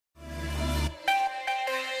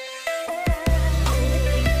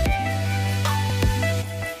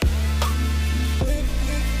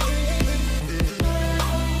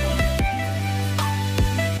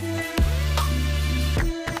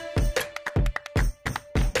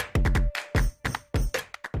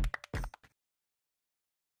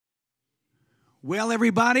Well,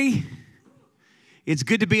 everybody, it's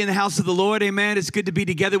good to be in the house of the Lord, amen. It's good to be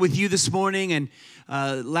together with you this morning. And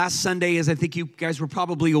last Sunday, as I think you guys were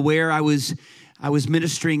probably aware, I was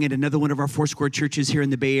ministering at another one of our Foursquare churches here in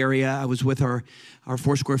the Bay Area. I was with our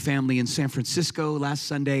Foursquare family in San Francisco last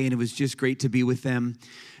Sunday, and it was just great to be with them.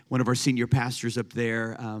 One of our senior pastors up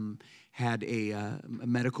there had a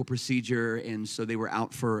medical procedure, and so they were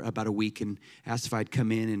out for about a week and asked if I'd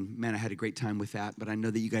come in, and man, I had a great time with that. But I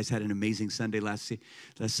know that you guys had an amazing Sunday last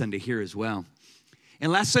Sunday here as well.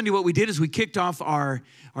 And last Sunday, what we did is we kicked off our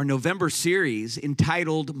November series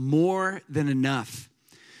entitled More Than Enough.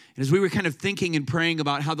 And as we were kind of thinking and praying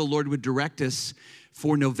about how the Lord would direct us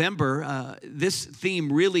for November, this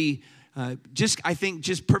theme really just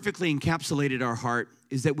perfectly encapsulated our heart,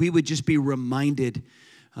 is that we would just be reminded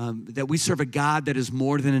that we serve a God that is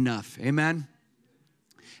more than enough. Amen?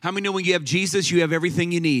 How many know when you have Jesus, you have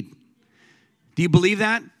everything you need? Do you believe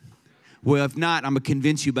that? Well, if not, I'm going to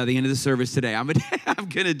convince you by the end of the service today. I'm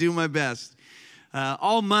going to do my best.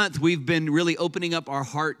 All month, we've been really opening up our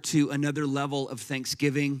heart to another level of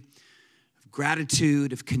thanksgiving, of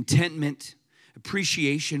gratitude, of contentment,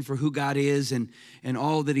 appreciation for who God is and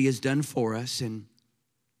all that He has done for us. And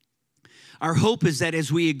our hope is that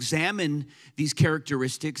as we examine these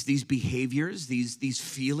characteristics, these behaviors, these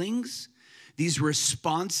feelings, these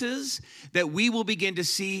responses, that we will begin to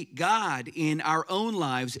see God in our own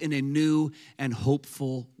lives in a new and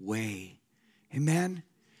hopeful way. Amen?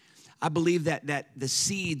 I believe that the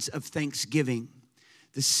seeds of thanksgiving,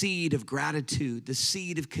 the seed of gratitude, the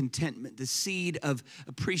seed of contentment, the seed of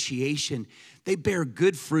appreciation, they bear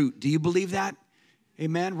good fruit. Do you believe that?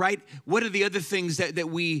 Amen, right? What are the other things that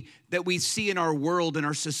we see in our world, in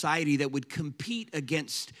our society, that would compete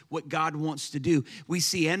against what God wants to do? We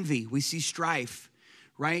see envy, we see strife,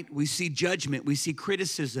 right? We see judgment, we see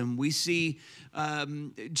criticism, we see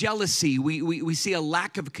jealousy, we see a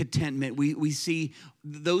lack of contentment, we see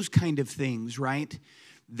those kind of things, right?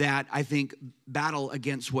 That I think battle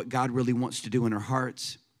against what God really wants to do in our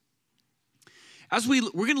hearts. We're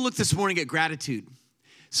going to look this morning at gratitude.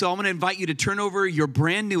 So I'm going to invite you to turn over your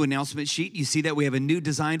brand new announcement sheet. You see that we have a new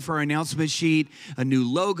design for our announcement sheet, a new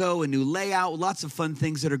logo, a new layout, lots of fun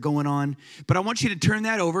things that are going on. But I want you to turn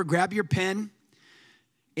that over, grab your pen,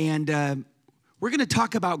 and we're going to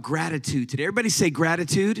talk about gratitude today. Everybody say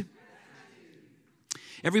gratitude.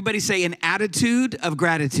 Everybody say an attitude of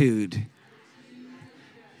gratitude.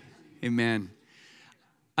 Amen.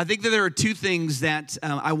 I think that there are two things that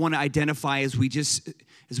I want to identify as we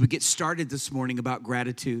get started this morning about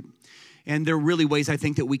gratitude. And there are really ways I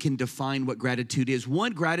think that we can define what gratitude is.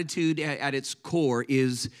 One, gratitude at its core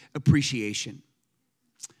is appreciation.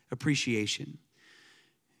 Appreciation.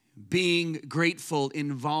 Being grateful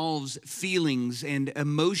involves feelings and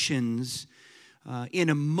emotions in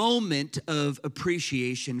a moment of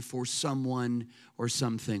appreciation for someone or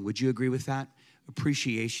something. Would you agree with that?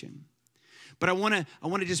 Appreciation. But I want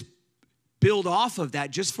to just build off of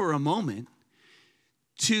that just for a moment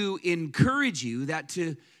to encourage you that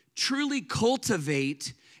to truly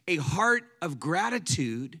cultivate a heart of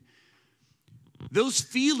gratitude, those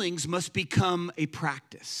feelings must become a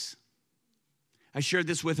practice. I shared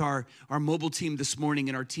this with our mobile team this morning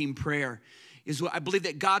in our team prayer. Is what I believe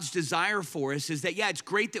that God's desire for us is that, yeah, it's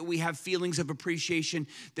great that we have feelings of appreciation,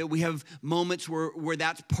 that we have moments where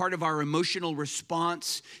that's part of our emotional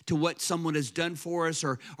response to what someone has done for us,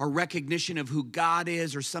 or our recognition of who God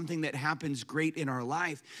is, or something that happens great in our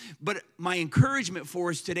life. But my encouragement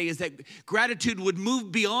for us today is that gratitude would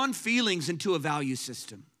move beyond feelings into a value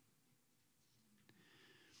system.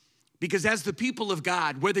 Because as the people of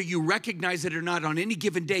God, whether you recognize it or not, on any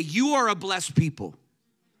given day, you are a blessed people.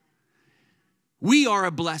 We are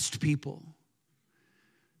a blessed people,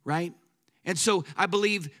 right? And so I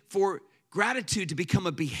believe for gratitude to become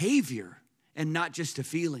a behavior and not just a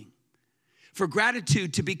feeling, for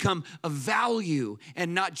gratitude to become a value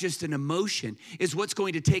and not just an emotion, is what's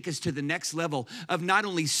going to take us to the next level of not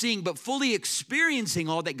only seeing but fully experiencing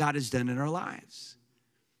all that God has done in our lives.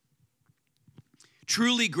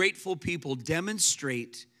 Truly grateful people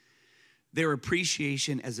demonstrate their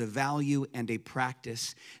appreciation as a value and a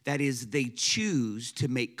practice. That is, they choose to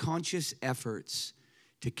make conscious efforts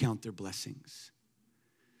to count their blessings.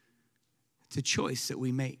 It's a choice that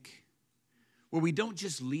we make, where we don't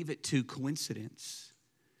just leave it to coincidence.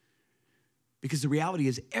 Because the reality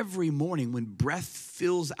is, every morning when breath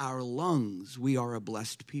fills our lungs, we are a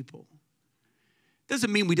blessed people.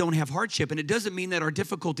 Doesn't mean we don't have hardship, and it doesn't mean that our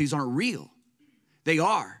difficulties aren't real. They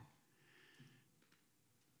are.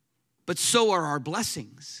 But so are our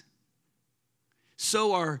blessings.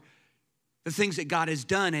 So are the things that God has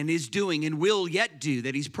done and is doing and will yet do,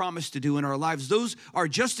 that he's promised to do in our lives, those are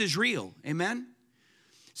just as real. Amen?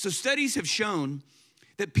 So studies have shown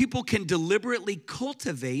that people can deliberately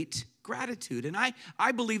cultivate gratitude. And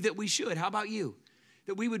I believe that we should. How about you?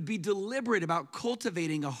 That we would be deliberate about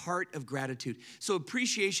cultivating a heart of gratitude. So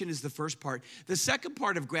appreciation is the first part. The second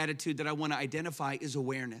part of gratitude that I want to identify is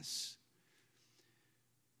awareness.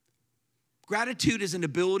 Gratitude is an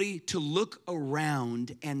ability to look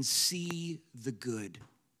around and see the good.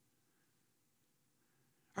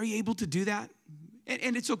 Are you able to do that?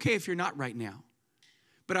 And it's okay if you're not right now.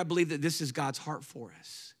 But I believe that this is God's heart for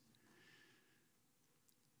us.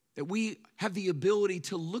 That we have the ability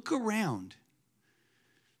to look around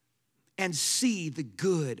and see the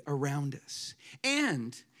good around us.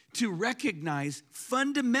 And to recognize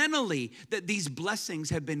fundamentally that these blessings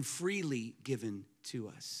have been freely given to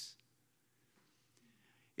us.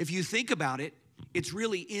 If you think about it, it's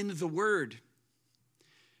really in the word,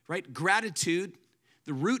 right? Gratitude,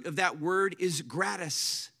 the root of that word is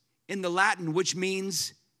gratis in the Latin, which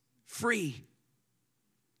means free.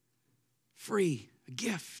 Free, a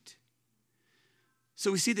gift.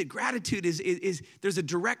 So we see that gratitude is there's a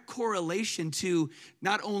direct correlation to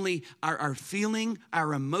not only our feeling,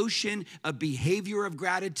 our emotion, a behavior of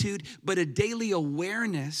gratitude, but a daily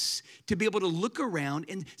awareness to be able to look around.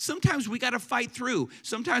 And sometimes we got to fight through.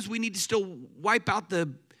 Sometimes we need to still wipe out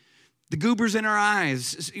the goobers in our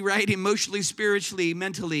eyes, right? Emotionally, spiritually,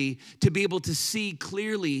 mentally, to be able to see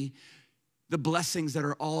clearly the blessings that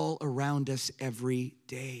are all around us every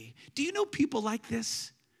day. Do you know people like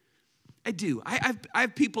this? I do. I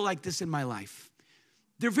have people like this in my life.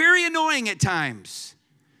 They're very annoying at times.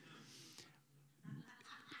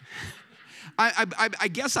 I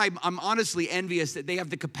guess I'm honestly envious that they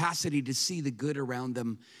have the capacity to see the good around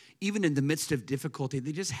them, even in the midst of difficulty.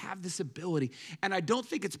 They just have this ability. And I don't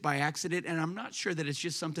think it's by accident, and I'm not sure that it's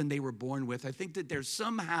just something they were born with. I think that there's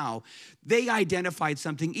somehow, they identified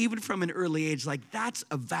something, even from an early age, like that's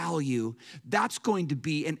a value. That's going to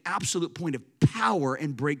be an absolute point of power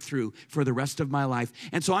and breakthrough for the rest of my life.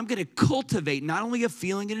 And so I'm going to cultivate not only a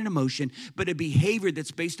feeling and an emotion, but a behavior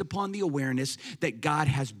that's based upon the awareness that God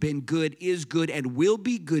has been good, is good, and will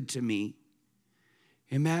be good to me.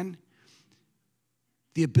 Amen?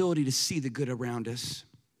 The ability to see the good around us.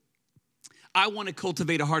 I want to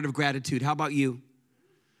cultivate a heart of gratitude. How about you?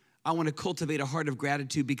 I want to cultivate a heart of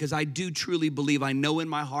gratitude because I do truly believe, I know in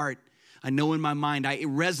my heart, I know in my mind, it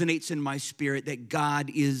resonates in my spirit that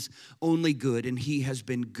God is only good and he has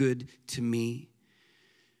been good to me.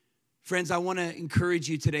 Friends, I want to encourage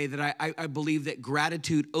you today that I believe that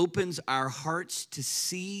gratitude opens our hearts to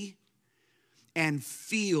see and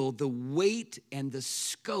feel the weight and the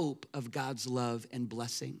scope of God's love and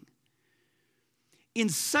blessing. In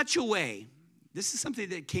such a way, this is something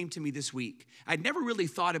that came to me this week. I'd never really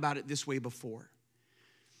thought about it this way before.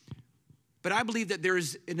 But I believe that there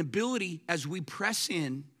is an ability as we press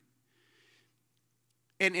in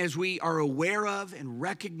and as we are aware of and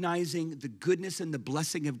recognizing the goodness and the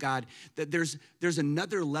blessing of God, that there's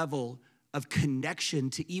another level of connection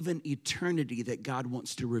to even eternity that God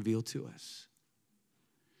wants to reveal to us.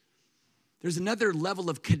 There's another level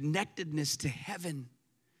of connectedness to heaven,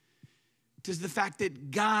 to the fact that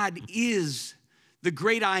God is the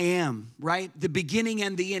great I am, right? The beginning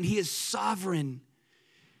and the end. He is sovereign.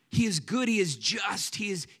 He is good. He is just. He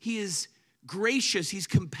is gracious. He's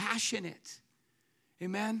compassionate.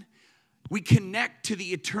 Amen? We connect to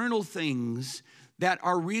the eternal things that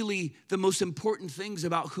are really the most important things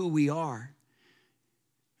about who we are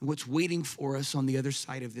and what's waiting for us on the other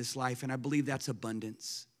side of this life. And I believe that's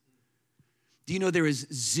abundance. Do you know there is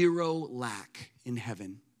zero lack in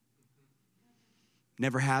heaven?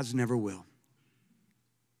 Never has, never will.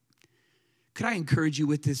 Could I encourage you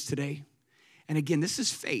with this today? And again, this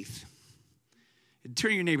is faith.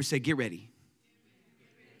 Turn to your neighbor and say, get ready.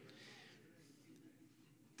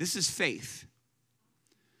 This is faith.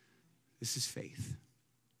 This is faith.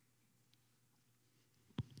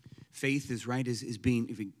 Faith is, right, is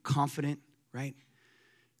being confident, right?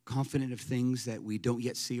 Confident of things that we don't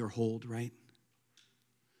yet see or hold, right?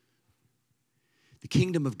 The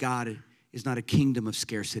kingdom of God is not a kingdom of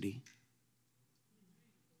scarcity.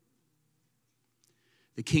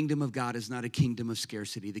 The kingdom of God is not a kingdom of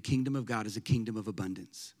scarcity. The kingdom of God is a kingdom of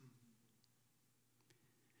abundance.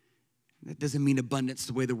 That doesn't mean abundance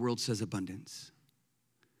the way the world says abundance.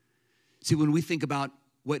 See, when we think about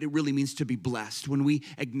what it really means to be blessed, when we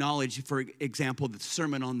acknowledge, for example, the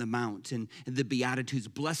Sermon on the Mount and the Beatitudes,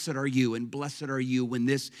 blessed are you and blessed are you when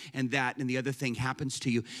this and that and the other thing happens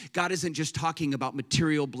to you. God isn't just talking about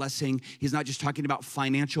material blessing. He's not just talking about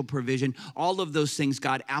financial provision. All of those things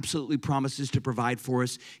God absolutely promises to provide for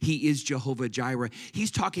us. He is Jehovah Jireh.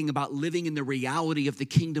 He's talking about living in the reality of the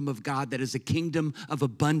kingdom of God that is a kingdom of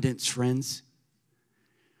abundance, friends.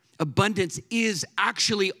 Abundance is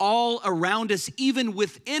actually all around us, even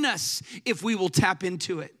within us, if we will tap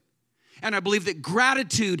into it. And I believe that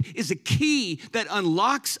gratitude is a key that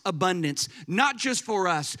unlocks abundance, not just for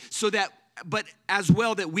us, but as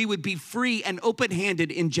well that we would be free and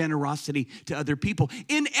open-handed in generosity to other people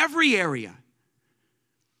in every area.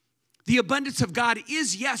 The abundance of God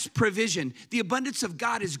is, yes, provision. The abundance of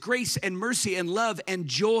God is grace and mercy and love and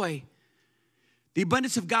joy. The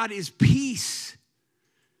abundance of God is peace.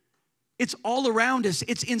 It's all around us.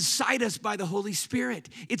 It's inside us by the Holy Spirit.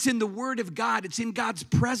 It's in the Word of God. It's in God's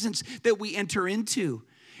presence that we enter into.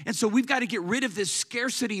 And so we've got to get rid of this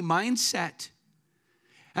scarcity mindset.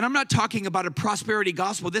 And I'm not talking about a prosperity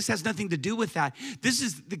gospel. This has nothing to do with that. This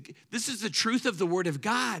is the truth of the Word of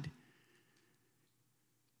God.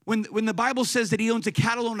 When the Bible says that He owns a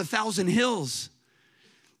cattle on 1,000 hills,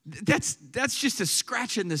 that's just a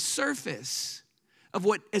scratch in the surface of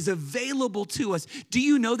what is available to us. Do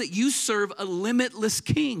you know that you serve a limitless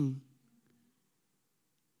king?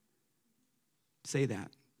 Say that.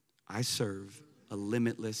 I serve a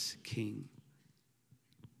limitless king.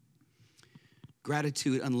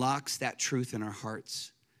 Gratitude unlocks that truth in our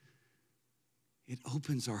hearts. It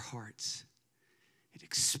opens our hearts. It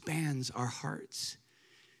expands our hearts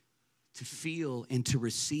to feel and to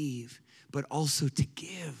receive, but also to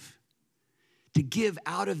give. To give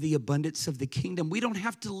out of the abundance of the kingdom. We don't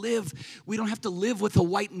have to live with a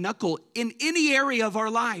white knuckle in any area of our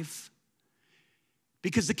life.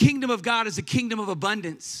 Because the kingdom of God is a kingdom of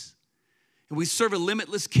abundance. And we serve a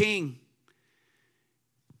limitless king.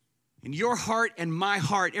 And your heart and my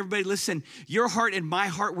heart, everybody listen, your heart and my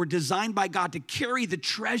heart were designed by God to carry the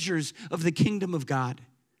treasures of the kingdom of God.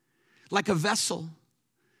 Like a vessel,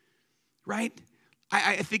 right?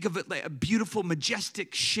 I think of it like a beautiful,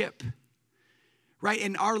 majestic ship. Right?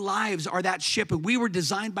 And our lives are that ship. And we were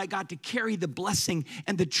designed by God to carry the blessing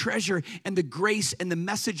and the treasure and the grace and the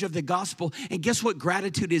message of the gospel. And guess what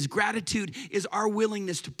gratitude is? Gratitude is our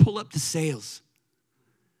willingness to pull up the sails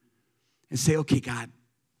and say, okay, God,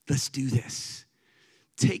 let's do this.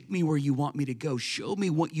 Take me where you want me to go. Show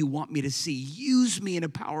me what you want me to see. Use me in a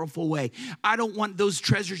powerful way. I don't want those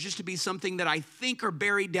treasures just to be something that I think are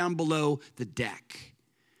buried down below the deck.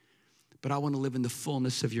 But I want to live in the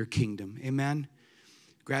fullness of your kingdom. Amen?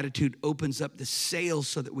 Gratitude opens up the sails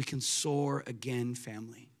so that we can soar again,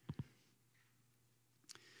 family.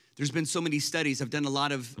 There's been so many studies. I've done a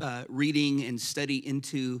lot of reading and study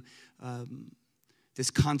into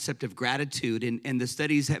this concept of gratitude. And the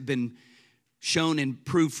studies have been shown and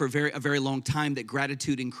proved for a very long time that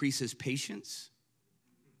gratitude increases patience.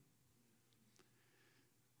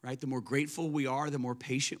 Right? The more grateful we are, the more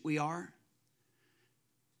patient we are.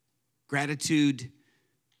 Gratitude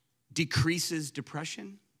decreases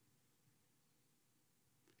depression.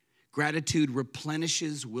 Gratitude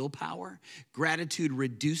replenishes willpower. Gratitude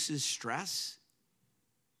reduces stress.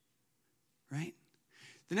 Right?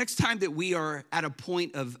 The next time that we are at a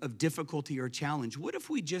point of difficulty or challenge, what if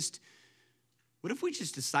we just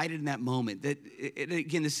decided in that moment that, and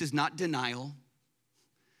again, this is not denial.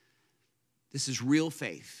 This is real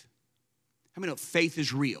faith. How many know faith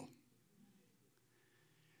is real?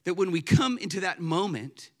 That when we come into that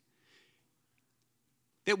moment,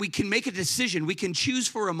 that we can make a decision, we can choose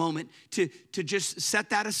for a moment to just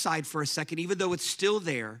set that aside for a second, even though it's still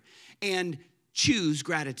there, and choose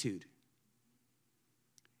gratitude.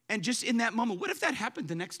 And just in that moment, what if that happened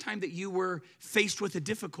the next time that you were faced with a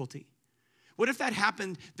difficulty? What if that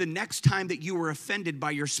happened the next time that you were offended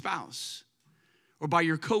by your spouse, or by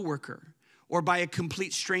your coworker, or by a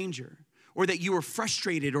complete stranger? Or that you were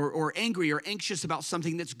frustrated or angry or anxious about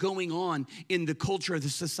something that's going on in the culture of the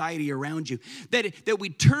society around you. That we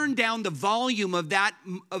turn down the volume of that,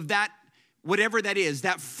 whatever that is,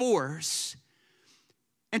 that force,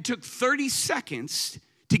 and took 30 seconds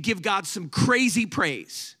to give God some crazy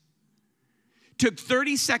praise. Took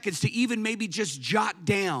 30 seconds to even maybe just jot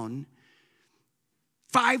down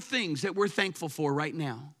 5 things that we're thankful for right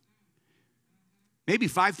now. Maybe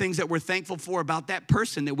 5 things that we're thankful for about that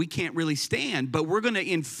person that we can't really stand, but we're going to,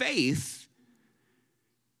 in faith,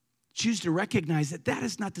 choose to recognize that that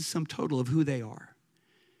is not the sum total of who they are.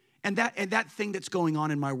 And that thing that's going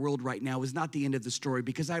on in my world right now is not the end of the story,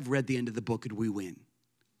 because I've read the end of the book and we win.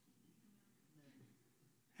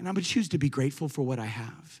 And I'm going to choose to be grateful for what I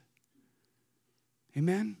have.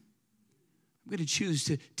 Amen? I'm going to choose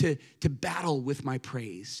to battle with my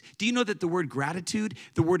praise. Do you know that the word gratitude,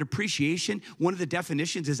 the word appreciation, one of the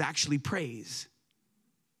definitions is actually praise?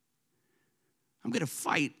 I'm going to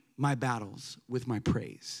fight my battles with my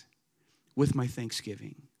praise, with my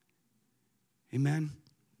thanksgiving. Amen?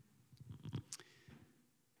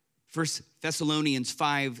 1 Thessalonians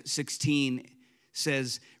 5:16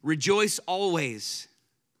 says, rejoice always,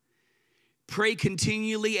 pray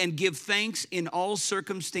continually, and give thanks in all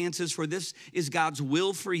circumstances, for this is God's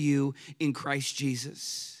will for you in Christ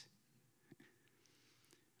Jesus.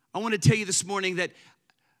 I want to tell you this morning that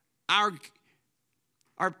our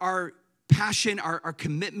passion, our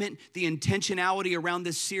commitment, the intentionality around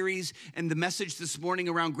this series and the message this morning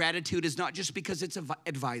around gratitude is not just because it's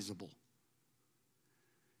advisable,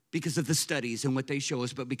 because of the studies and what they show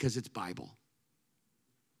us, but because it's Bible.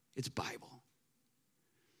 It's Bible.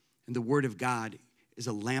 And the Word of God is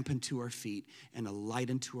a lamp unto our feet and a light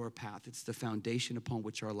unto our path. It's the foundation upon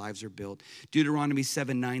which our lives are built. Deuteronomy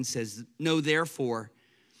 7:9 says, know therefore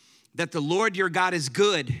that the Lord your God is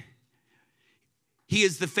good. He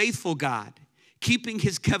is the faithful God, keeping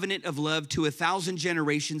his covenant of love to 1,000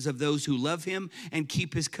 generations of those who love him and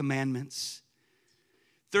keep his commandments.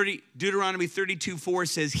 Deuteronomy 32:4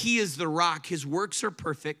 says, he is the rock, his works are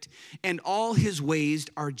perfect, and all his ways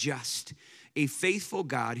are just. A faithful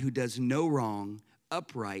God who does no wrong,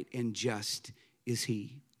 upright and just is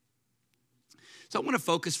he. So I want to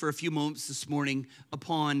focus for a few moments this morning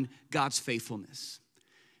upon God's faithfulness,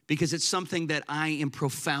 because it's something that I am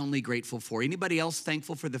profoundly grateful for. Anybody else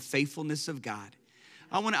thankful for the faithfulness of God?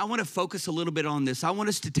 I want to focus a little bit on this. I want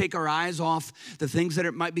us to take our eyes off the things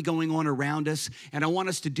that might be going on around us, and I want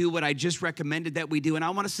us to do what I just recommended that we do, and I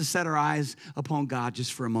want us to set our eyes upon God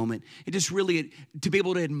just for a moment, and just really to be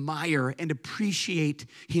able to admire and appreciate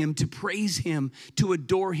him, to praise him, to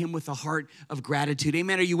adore him with a heart of gratitude.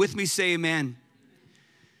 Amen. Are you with me? Say amen.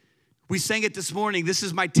 We sang it this morning. This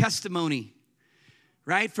is my testimony.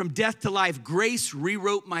 Right? From death to life, grace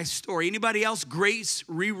rewrote my story. Anybody else? Grace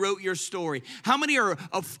rewrote your story. How many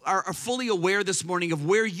are fully aware this morning of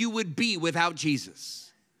where you would be without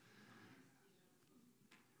Jesus?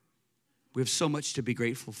 We have so much to be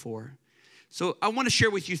grateful for. So I want to share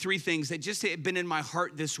with you 3 things that just have been in my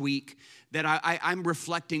heart this week that I'm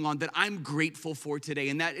reflecting on, that I'm grateful for today.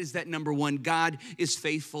 And that is that, number 1, God is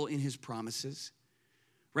faithful in his promises.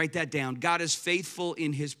 Write that down. God is faithful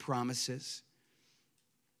in his promises.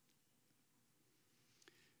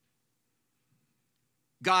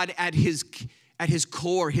 God, at his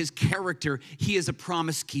core, his character, he is a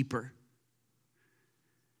promise keeper.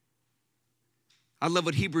 I love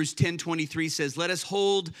what Hebrews 10:23 says. Let us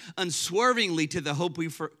hold unswervingly to the hope we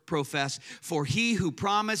profess, for he who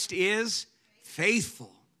promised is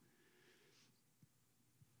faithful.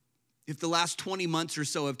 If the last 20 months or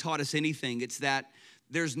so have taught us anything, it's that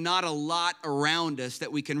there's not a lot around us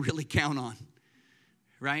that we can really count on,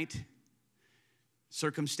 right?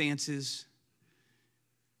 Circumstances,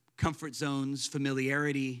 comfort zones,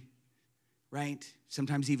 familiarity, right?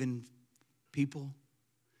 Sometimes even people.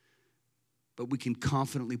 But we can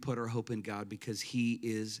confidently put our hope in God because he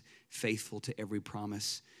is faithful to every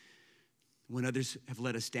promise. When others have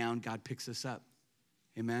let us down, God picks us up.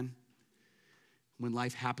 Amen? When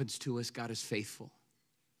life happens to us, God is faithful.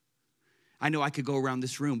 I know I could go around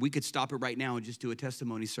this room. We could stop it right now and just do a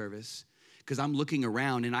testimony service, because I'm looking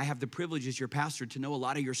around and I have the privilege as your pastor to know a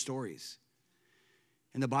lot of your stories.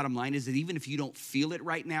 And the bottom line is that even if you don't feel it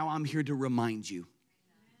right now, I'm here to remind you,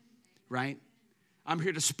 right? I'm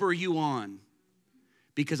here to spur you on,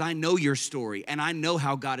 because I know your story and I know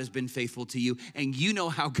how God has been faithful to you, and you know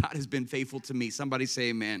how God has been faithful to me. Somebody say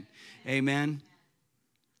amen. Amen.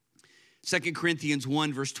 2 Corinthians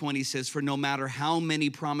 1 verse 20 says, for no matter how many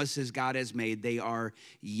promises God has made, they are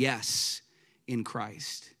yes in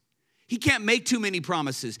Christ. He can't make too many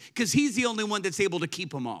promises because he's the only one that's able to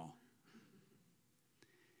keep them all.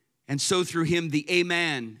 And so through him, the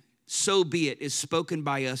amen, so be it, is spoken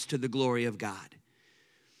by us to the glory of God.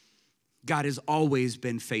 God has always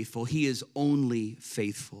been faithful. He is only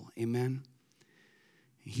faithful. Amen.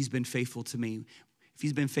 He's been faithful to me. If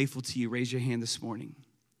he's been faithful to you, raise your hand this morning.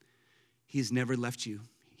 He has never left you.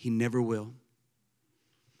 He never will.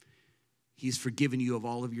 He's forgiven you of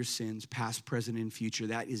all of your sins, past, present, and future.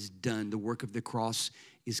 That is done. The work of the cross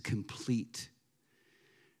is complete.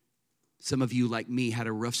 Some of you, like me, had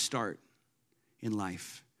a rough start in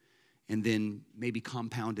life and then maybe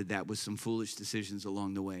compounded that with some foolish decisions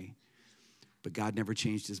along the way. But God never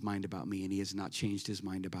changed his mind about me, and he has not changed his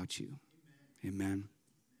mind about you. Amen.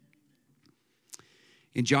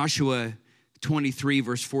 In Joshua 23,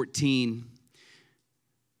 verse 14,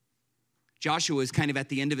 Joshua is kind of at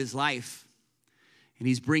the end of his life, and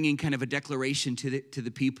he's bringing kind of a declaration to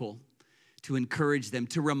the people to encourage them,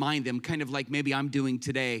 to remind them, kind of like maybe I'm doing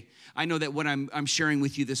today. I know that what I'm sharing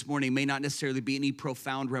with you this morning may not necessarily be any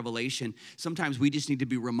profound revelation. Sometimes we just need to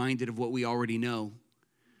be reminded of what we already know,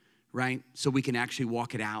 right? So we can actually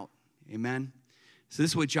walk it out. Amen? So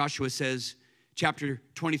this is what Joshua says, chapter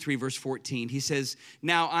 23, verse 14. He says,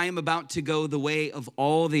 "Now I am about to go the way of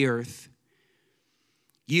all the earth.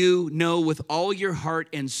 You know with all your heart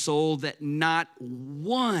and soul that not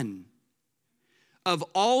one of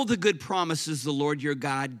all the good promises the Lord your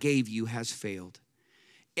God gave you has failed.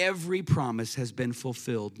 Every promise has been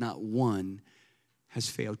fulfilled. Not one has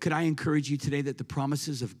failed." Could I encourage you today that the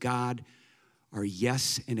promises of God are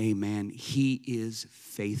yes and amen? He is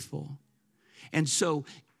faithful. And so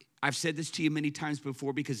I've said this to you many times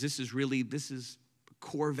before because this is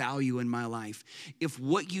core value in my life. If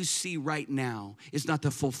what you see right now is not the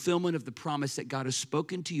fulfillment of the promise that God has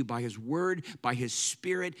spoken to you by his word, by his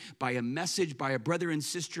spirit, by a message, by a brother and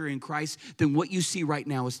sister in Christ, then what you see right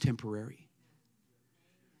now is temporary.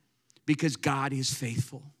 Because God is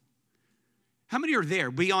faithful. How many are there?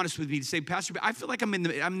 Be honest with me to say, "Pastor, I feel like I'm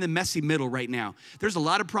in the messy middle right now. There's a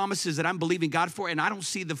lot of promises that I'm believing God for, and I don't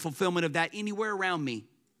see the fulfillment of that anywhere around me."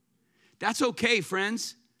 That's okay,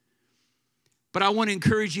 friends. But I want to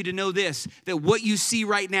encourage you to know this, that what you see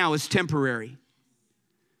right now is temporary.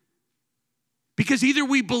 Because either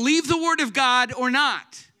we believe the word of God or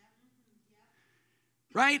not.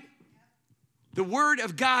 Right? The word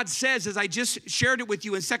of God says, as I just shared it with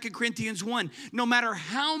you in 2 Corinthians 1, no matter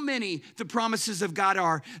how many the promises of God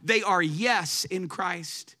are, they are yes in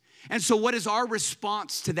Christ. And so what is our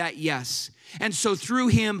response to that yes? And so through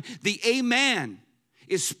him, the amen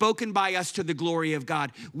is spoken by us to the glory of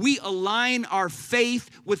God. We align our faith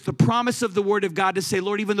with the promise of the word of God to say,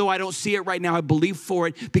 "Lord, even though I don't see it right now, I believe for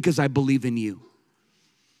it because I believe in you.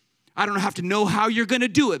 I don't have to know how you're going to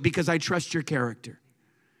do it because I trust your character.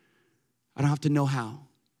 I don't have to know how,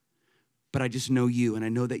 but I just know you, and I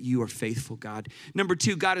know that you are faithful, God." Number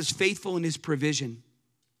 2, God is faithful in his provision.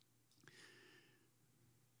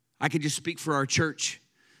 I could just speak for our church.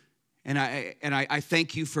 And I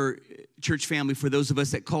thank you for church family, for those of us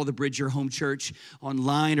that call the Bridge your home church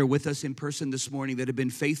online or with us in person this morning that have been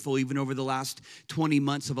faithful even over the last 20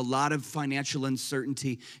 months of a lot of financial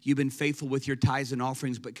uncertainty. You've been faithful with your tithes and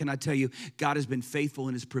offerings, but can I tell you, God has been faithful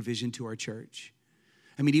in his provision to our church.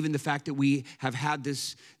 I mean, even the fact that we have had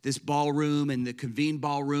this ballroom and the convene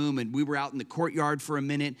ballroom, and we were out in the courtyard for a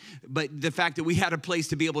minute, but the fact that we had a place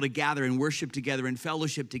to be able to gather and worship together and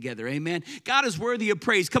fellowship together, amen? God is worthy of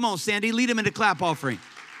praise. Come on, Sandy, lead him in a clap offering.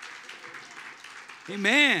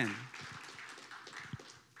 Amen.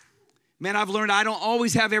 Man, I've learned I don't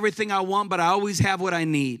always have everything I want, but I always have what I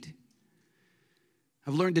need.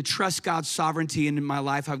 I've learned to trust God's sovereignty in my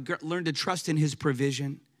life. I've learned to trust in his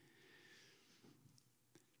provision.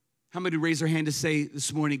 How many raise their hand to say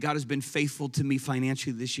this morning, God has been faithful to me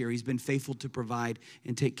financially this year. He's been faithful to provide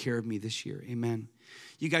and take care of me this year. Amen.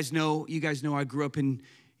 You guys know I grew up in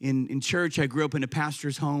church. I grew up in a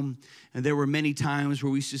pastor's home, and there were many times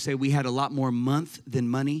where we used to say we had a lot more month than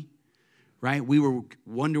money, right? We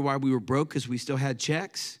wonder why we were broke because we still had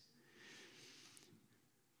checks.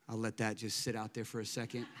 I'll let that just sit out there for a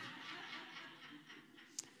second.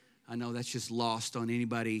 I know that's just lost on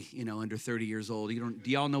anybody, under 30 years old. Do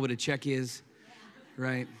y'all know what a check is?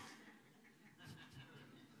 Right?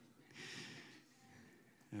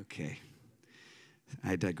 Okay.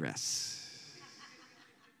 I digress.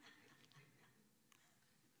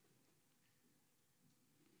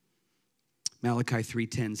 Malachi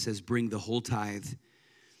 3:10 says, "Bring the whole tithe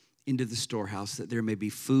into the storehouse, that there may be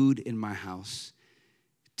food in my house.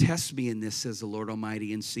 Test me in this, says the Lord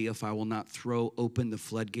Almighty, and see if I will not throw open the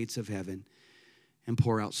floodgates of heaven and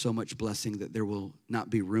pour out so much blessing that there will not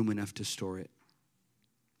be room enough to store it."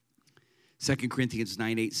 2 Corinthians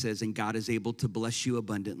 9:8 says, "And God is able to bless you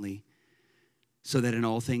abundantly, so that in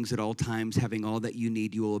all things at all times, having all that you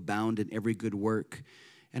need, you will abound in every good work."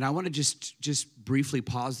 And I want to just briefly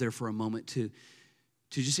pause there for a moment to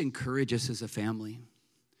just encourage us as a family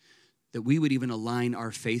that we would even align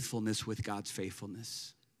our faithfulness with God's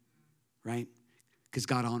faithfulness. Right? Because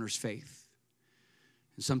God honors faith.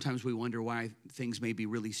 And sometimes we wonder why things may be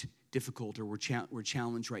really difficult, or we're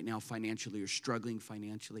challenged right now financially or struggling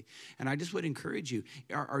financially. And I just would encourage you,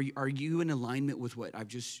 are you in alignment with what I've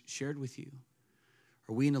just shared with you?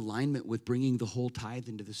 Are we in alignment with bringing the whole tithe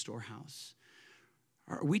into the storehouse?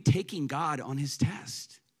 Are we taking God on his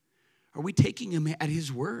test? Are we taking him at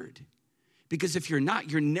his word? Because if you're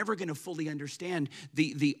not, you're never going to fully understand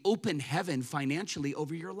the open heaven financially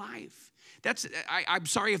over your life. I'm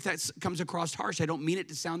sorry if that comes across harsh. I don't mean it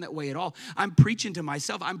to sound that way at all. I'm preaching to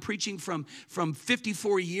myself. I'm preaching from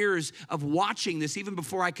 54 years of watching this, even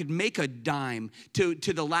before I could make a dime, to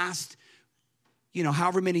the last,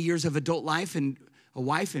 however many years of adult life and a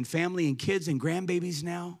wife and family and kids and grandbabies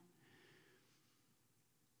now.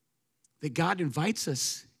 That God invites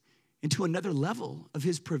us into another level of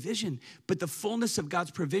his provision. But the fullness of God's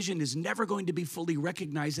provision is never going to be fully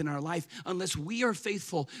recognized in our life unless we are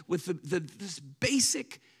faithful with this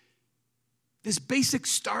basic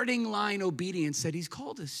starting line obedience that he's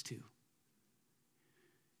called us to.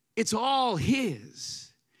 It's all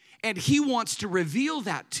his. And he wants to reveal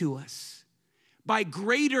that to us by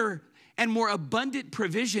greater and more abundant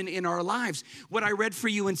provision in our lives. What I read for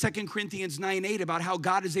you in 2 Corinthians 9:8 about how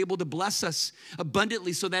God is able to bless us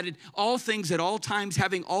abundantly so that in all things at all times,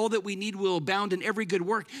 having all that we need will abound in every good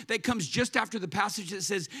work. That comes just after the passage that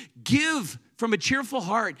says, give from a cheerful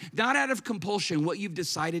heart, not out of compulsion, what you've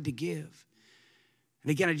decided to give.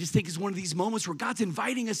 And again, I just think it's one of these moments where God's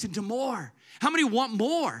inviting us into more. How many want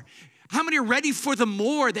more? How many are ready for the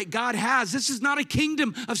more that God has? This is not a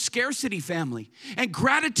kingdom of scarcity, family. And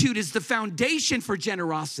gratitude is the foundation for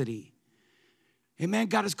generosity. Amen.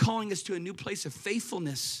 God is calling us to a new place of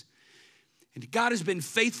faithfulness. And God has been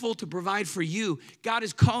faithful to provide for you. God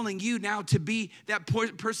is calling you now to be that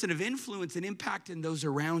person of influence and impact in those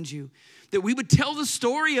around you. That we would tell the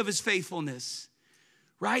story of his faithfulness,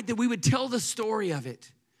 right? That we would tell the story of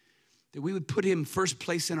it. That we would put him first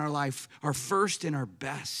place in our life, our first and our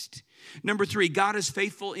best. Number 3, God is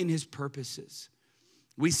faithful in his purposes.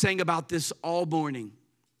 We sang about this all morning.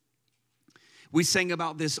 We sang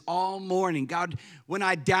about this all morning. God, when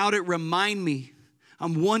I doubt it, remind me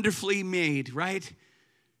I'm wonderfully made, right?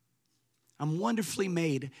 I'm wonderfully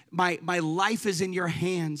made. My life is in your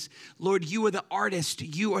hands. Lord, you are the artist.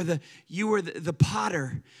 You are the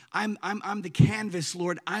potter. I'm the canvas,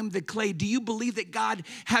 Lord. I'm the clay. Do you believe that God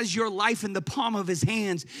has your life in the palm of his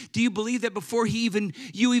hands? Do you believe that before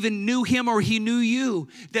you even knew him or he knew you,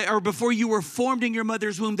 or before you were formed in your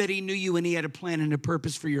mother's womb, that he knew you and he had a plan and a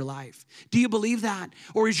purpose for your life? Do you believe that?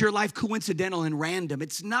 Or is your life coincidental and random?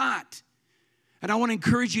 It's not. And I want to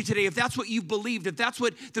encourage you today, if that's what you've believed, if that's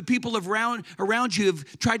what the people around you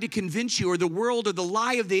have tried to convince you, or the world or the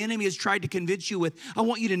lie of the enemy has tried to convince you with, I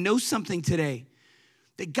want you to know something today.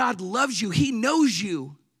 That God loves you. He knows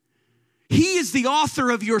you. He is the author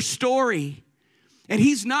of your story. And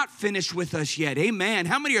he's not finished with us yet. Amen.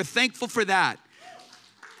 How many are thankful for that?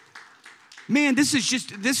 Man, this is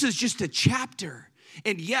just a chapter.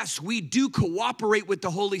 And yes, we do cooperate with the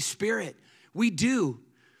Holy Spirit. We do.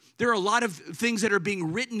 There are a lot of things that are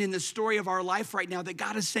being written in the story of our life right now that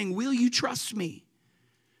God is saying, will you trust me?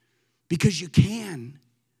 Because you can.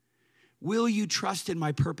 Will you trust in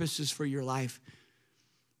my purposes for your life?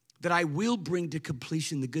 That I will bring to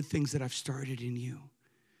completion the good things that I've started in you.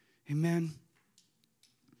 Amen.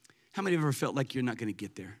 How many have ever felt like you're not going to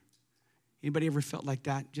get there? Anybody ever felt like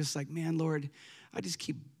that? Just like, man, Lord, I just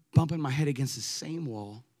keep bumping my head against the same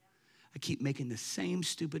wall. I keep making the same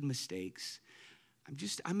stupid mistakes.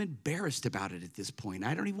 I'm embarrassed about it at this point.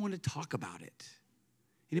 I don't even want to talk about it.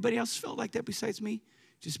 Anybody else felt like that besides me?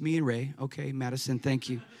 Just me and Ray. Okay, Madison, thank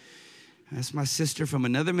you. That's my sister from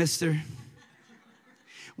another mister.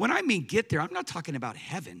 When I mean get there, I'm not talking about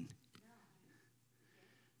heaven.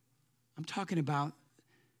 I'm talking about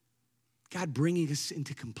God bringing us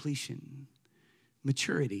into completion,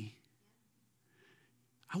 maturity.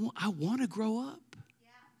 I want to grow up.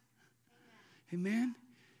 Amen.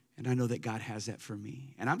 And I know that God has that for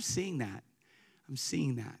me. And I'm seeing that. I'm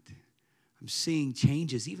seeing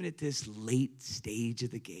changes even at this late stage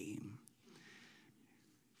of the game.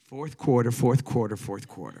 Fourth quarter.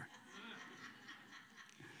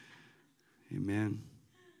 Amen.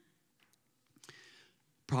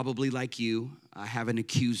 Probably like you, I have an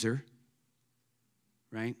accuser,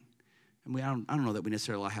 right? And I don't know that we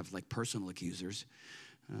necessarily have like personal accusers.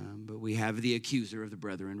 But we have the accuser of the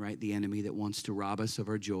brethren, right? The enemy that wants to rob us of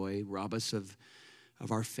our joy, rob us of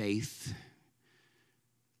our faith,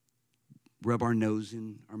 rub our nose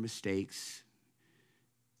in our mistakes,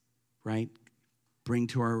 right? Bring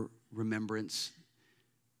to our remembrance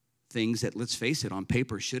things that, let's face it, on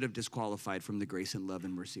paper should have disqualified from the grace and love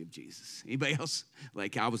and mercy of Jesus. Anybody else?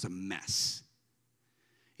 Like, I was a mess.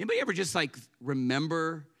 Anybody ever just like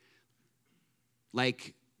remember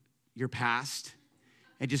like your past?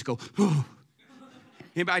 And just go, oh.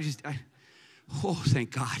 Anybody oh,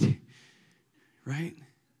 thank God. Right?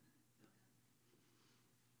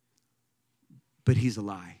 But he's a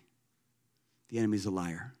lie. The enemy's a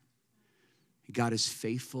liar. God is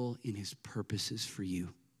faithful in his purposes for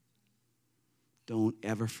you. Don't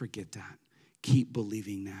ever forget that. Keep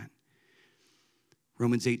believing that.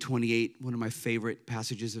 Romans 8:28, one of my favorite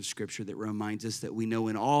passages of Scripture that reminds us that we know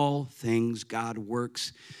in all things God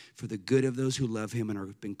works for the good of those who love him and are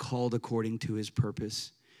been called according to his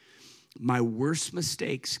purpose. My worst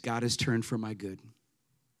mistakes, God has turned for my good.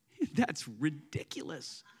 That's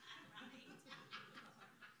ridiculous.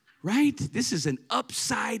 Right? This is an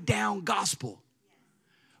upside down gospel.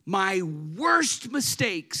 My worst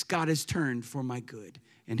mistakes, God has turned for my good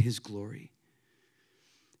and his glory.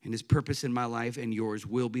 And his purpose in my life and yours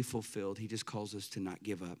will be fulfilled. He just calls us to not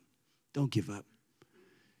give up. Don't give up.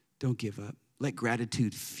 Don't give up. Let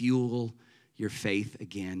gratitude fuel your faith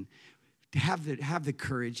again. Have the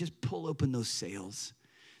courage. Just pull open those sails.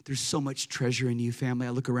 There's so much treasure in you, family. I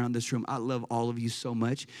look around this room. I love all of you so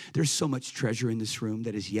much. There's so much treasure in this room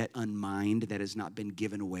that is yet unmined, that has not been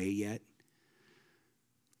given away yet.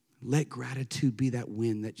 Let gratitude be that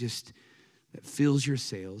wind that fills your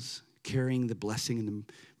sails, carrying the blessing and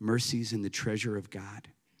the mercies and the treasure of God.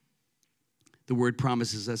 The word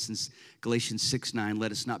promises us in Galatians 6:9,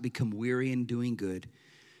 let us not become weary in doing good,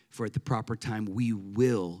 for at the proper time we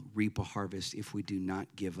will reap a harvest if we do not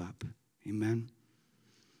give up. Amen.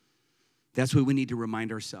 That's what we need to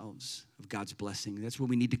remind ourselves of God's blessing. That's what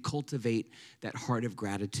we need to cultivate, that heart of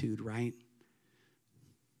gratitude, right?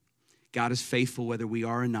 God is faithful whether we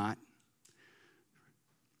are or not.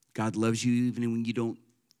 God loves you even when you don't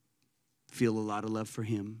feel a lot of love for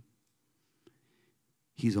him.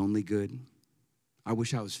 He's only good. I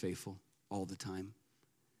wish I was faithful all the time.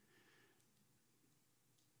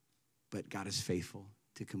 But God is faithful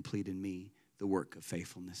to complete in me the work of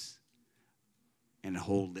faithfulness and a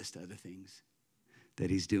whole list of other things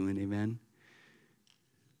that he's doing, amen?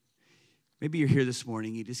 Maybe you're here this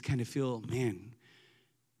morning, you just kind of feel, man,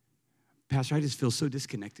 Pastor, I just feel so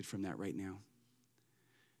disconnected from that right now.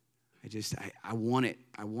 I want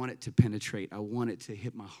it to penetrate. I want it to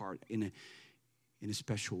hit my heart in a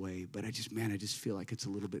special way. But I just feel like it's a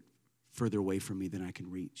little bit further away from me than I can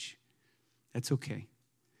reach. That's okay.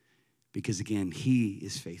 Because again, he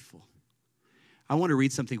is faithful. I want to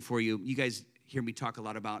read something for you. You guys hear me talk a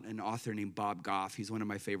lot about an author named Bob Goff. He's one of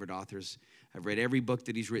my favorite authors. I've read every book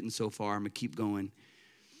that he's written so far. I'm going to keep going.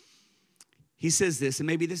 He says this, and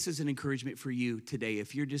maybe this is an encouragement for you today.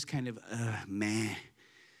 If you're just kind of, meh,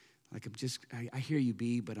 like I hear you,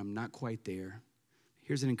 B, but I'm not quite there.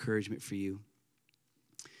 Here's an encouragement for you.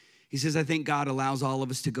 He says, I think God allows all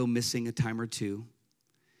of us to go missing a time or two.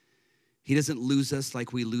 He doesn't lose us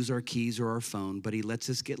like we lose our keys or our phone, but he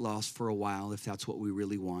lets us get lost for a while if that's what we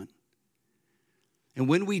really want. And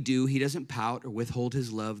when we do, he doesn't pout or withhold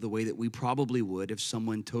his love the way that we probably would if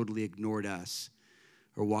someone totally ignored us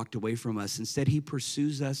or walked away from us. Instead, he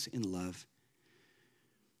pursues us in love.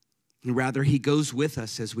 And rather, he goes with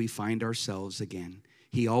us as we find ourselves again.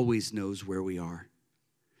 He always knows where we are.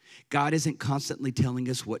 God isn't constantly telling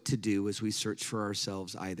us what to do as we search for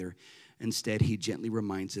ourselves either. Instead, he gently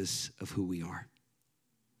reminds us of who we are.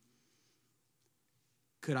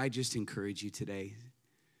 Could I just encourage you today?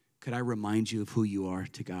 Could I remind you of who you are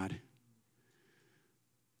to God?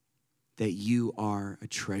 That you are a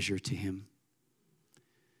treasure to him.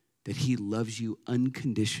 That he loves you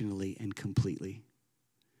unconditionally and completely.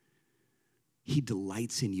 He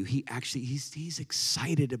delights in you. He's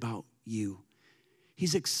excited about you.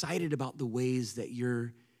 He's excited about the ways that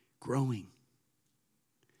you're growing.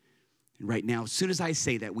 And right now, as soon as I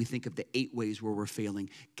say that, we think of the 8 ways where we're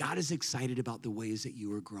failing. God is excited about the ways that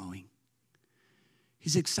you are growing.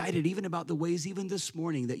 He's excited even about the ways, even this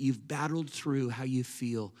morning, that you've battled through how you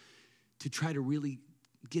feel to try to really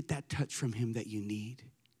get that touch from him that you need.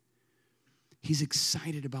 He's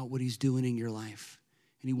excited about what he's doing in your life.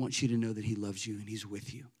 And he wants you to know that he loves you and he's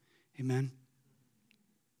with you. Amen?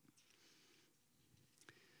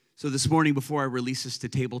 So this morning, before I release this to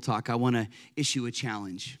Table Talk, I want to issue a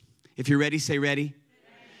challenge. If you're ready, say ready. Ready.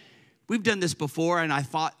 We've done this before, and I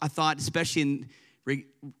thought, especially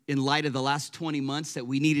in light of the last 20 months, that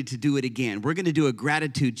we needed to do it again. We're going to do a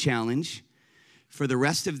gratitude challenge for the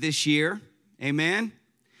rest of this year. Amen?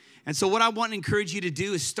 And so what I want to encourage you to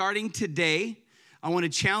do is, starting today, I want to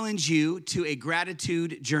challenge you to a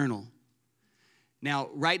gratitude journal. Now,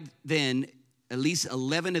 right then, at least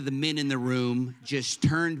 11 of the men in the room just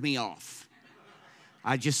turned me off.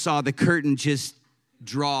 I just saw the curtain just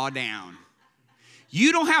draw down.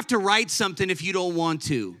 You don't have to write something if you don't want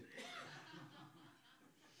to.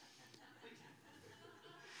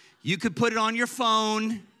 You could put it on your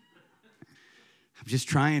phone. I'm just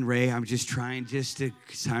trying, Ray. I'm just trying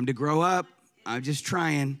it's time to grow up. I'm just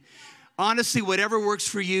trying. Honestly, whatever works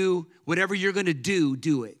for you, whatever you're going to do,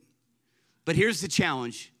 do it. But here's the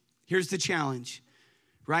challenge. Here's the challenge,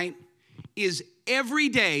 right? Is every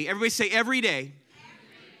day, everybody say every day.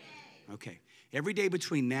 Every day. Okay. Every day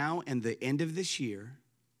between now and the end of this year,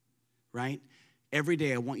 right? Every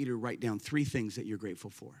day I want you to write down 3 things that you're grateful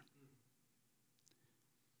for.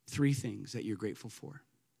 3 things that you're grateful for.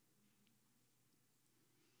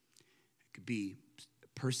 It could be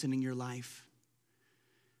a person in your life.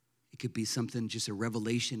 It could be something, just a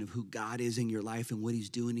revelation of who God is in your life and what he's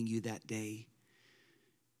doing in you that day.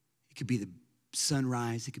 It could be the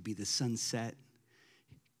sunrise. It could be the sunset.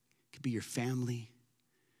 It could be your family.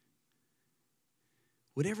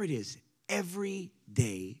 Whatever it is, every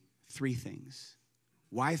day, 3 things.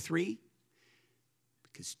 Why 3?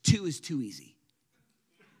 Because 2 is too easy.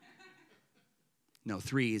 No,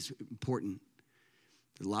 3 is important.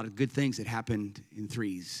 There's a lot of good things that happened in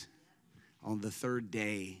 3s. On the 3rd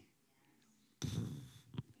day,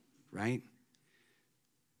 right?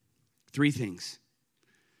 3 things.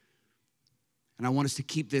 And I want us to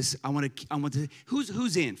keep this. I want to.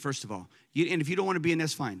 Who's in? First of all, and if you don't want to be in,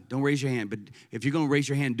 that's fine. Don't raise your hand. But if you're going to raise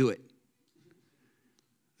your hand, do it.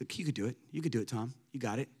 Look, you could do it. You could do it, Tom. You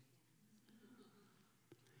got it.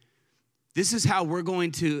 This is how we're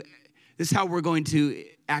going to. This is how we're going to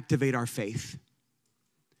activate our faith.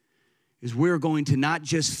 Is we're going to not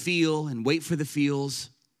just feel and wait for the feels,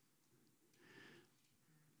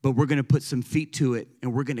 but we're going to put some feet to it,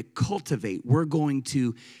 and we're going to cultivate. We're going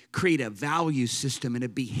to create a value system and a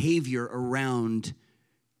behavior around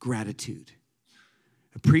gratitude,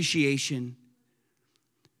 appreciation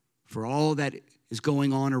for all that is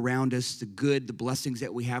going on around us, the good, the blessings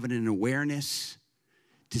that we have, and an awareness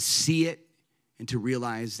to see it and to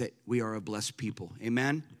realize that we are a blessed people.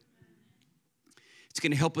 Amen? It's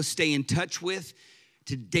going to help us stay in touch with,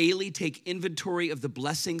 to daily take inventory of the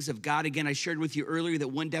blessings of God. Again, I shared with you earlier that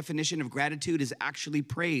one definition of gratitude is actually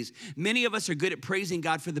praise. Many of us are good at praising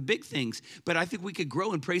God for the big things, but I think we could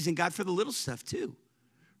grow in praising God for the little stuff too,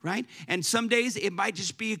 right? And some days it might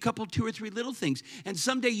just be a couple, 2 or 3 little things. And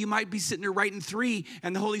someday you might be sitting there writing 3,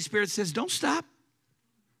 and the Holy Spirit says, don't stop.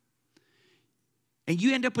 And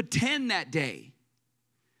you end up with 10 that day.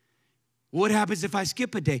 What happens if I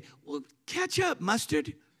skip a day? Well, catch up,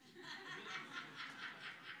 mustard.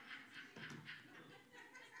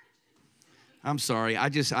 I'm sorry.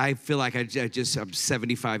 I feel like I'm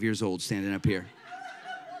 75 years old standing up here.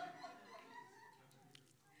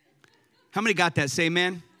 How many got that? Say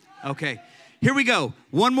amen. Okay. Here we go.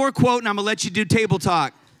 One more quote, and I'm going to let you do table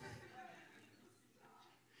talk.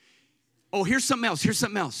 Oh, here's something else. Here's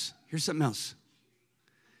something else. Here's something else.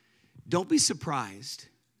 Don't be surprised.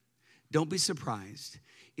 Don't be surprised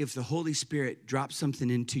if the Holy Spirit drops something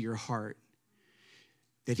into your heart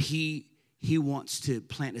that He wants to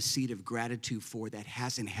plant a seed of gratitude for that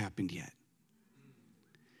hasn't happened yet.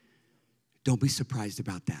 Don't be surprised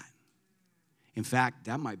about that. In fact,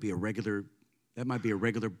 that might be a regular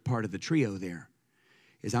part of the trio there.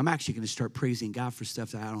 Is I'm actually going to start praising God for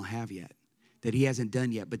stuff that I don't have yet, that He hasn't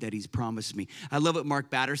done yet, but that He's promised me. I love what Mark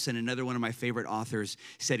Batterson, another one of my favorite authors,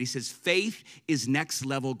 said. He says, faith is next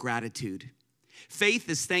level gratitude. Faith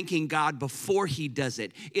is thanking God before He does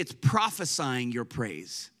it. It's prophesying your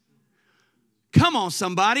praise. Come on,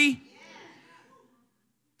 somebody.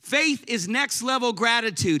 Faith is next level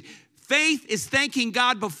gratitude. Faith is thanking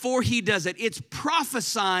God before He does it. It's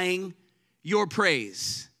prophesying your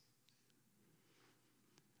praise.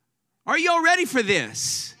 Are you all ready for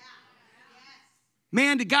this?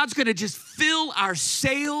 Man, God's going to just fill our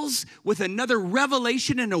sails with another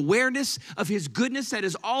revelation and awareness of His goodness that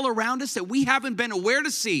is all around us that we haven't been aware to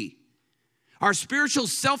see. Our spiritual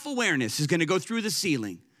self-awareness is going to go through the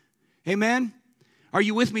ceiling. Amen? Are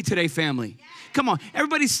you with me today, family? Come on,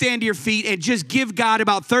 everybody stand to your feet and just give God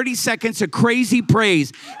about 30 seconds of crazy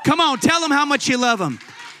praise. Come on, tell Him how much you love Him.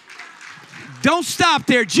 Don't stop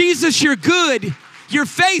there. Jesus, you're good. You're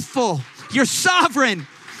faithful. You're sovereign.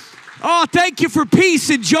 Oh, thank you for peace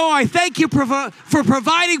and joy. Thank you for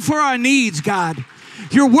providing for our needs, God.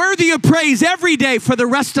 You're worthy of praise every day for the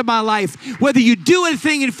rest of my life. Whether you do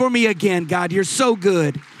anything for me again, God, you're so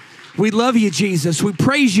good. We love you, Jesus. We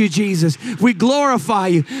praise you, Jesus. We glorify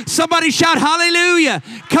you. Somebody shout hallelujah.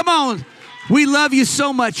 Come on. We love you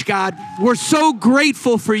so much, God. We're so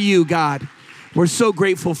grateful for you, God. We're so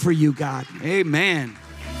grateful for you, God. Amen.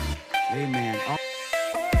 Amen.